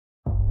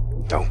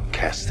Don't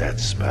cast that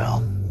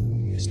spell.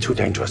 It's too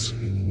dangerous.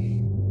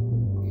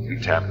 You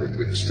tampered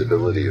with the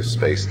stability of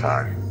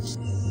space-time.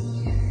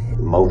 The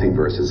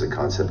multiverse is a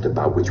concept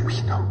about which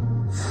we know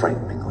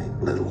frighteningly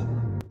little.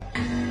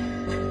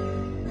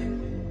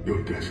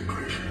 Your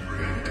desecration of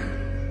reality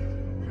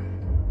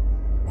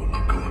will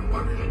not go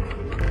unpunished.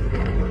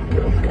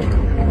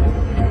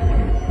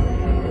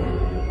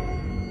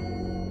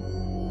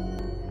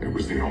 It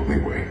was the only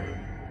way.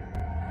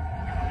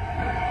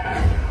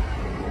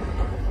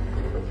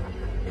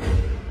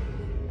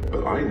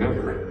 But I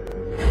never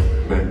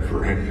meant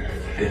for any of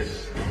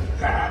this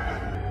to happen.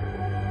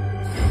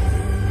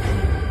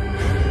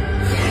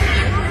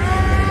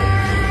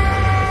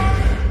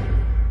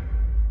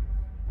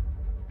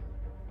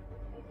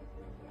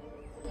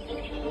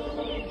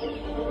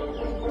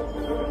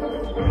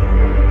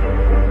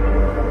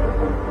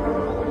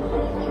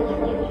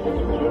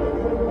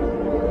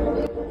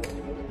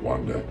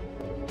 Wanda.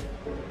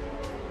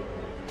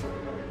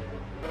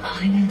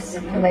 I knew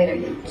sooner or later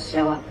you'd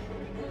show up.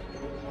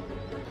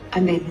 I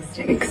made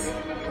mistakes,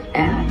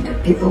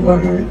 and people were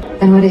hurt.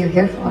 Then what are you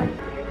here for?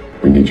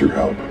 We need your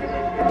help.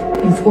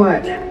 With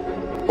what?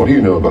 What do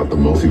you know about the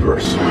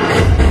multiverse?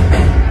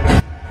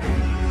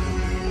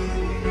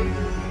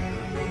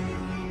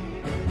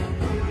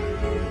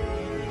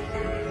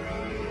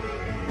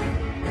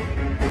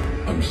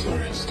 I'm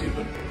sorry,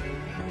 Stephen.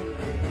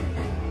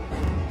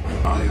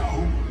 I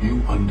hope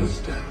you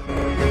understand.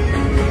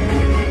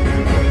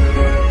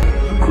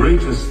 The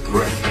greatest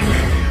threat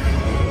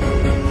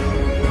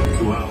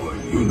to our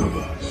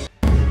universe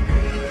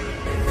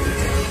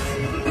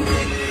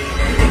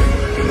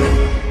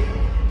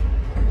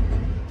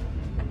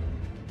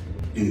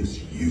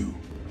is you.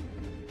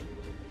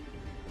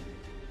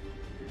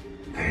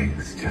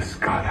 Things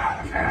just got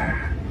out of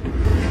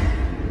hand.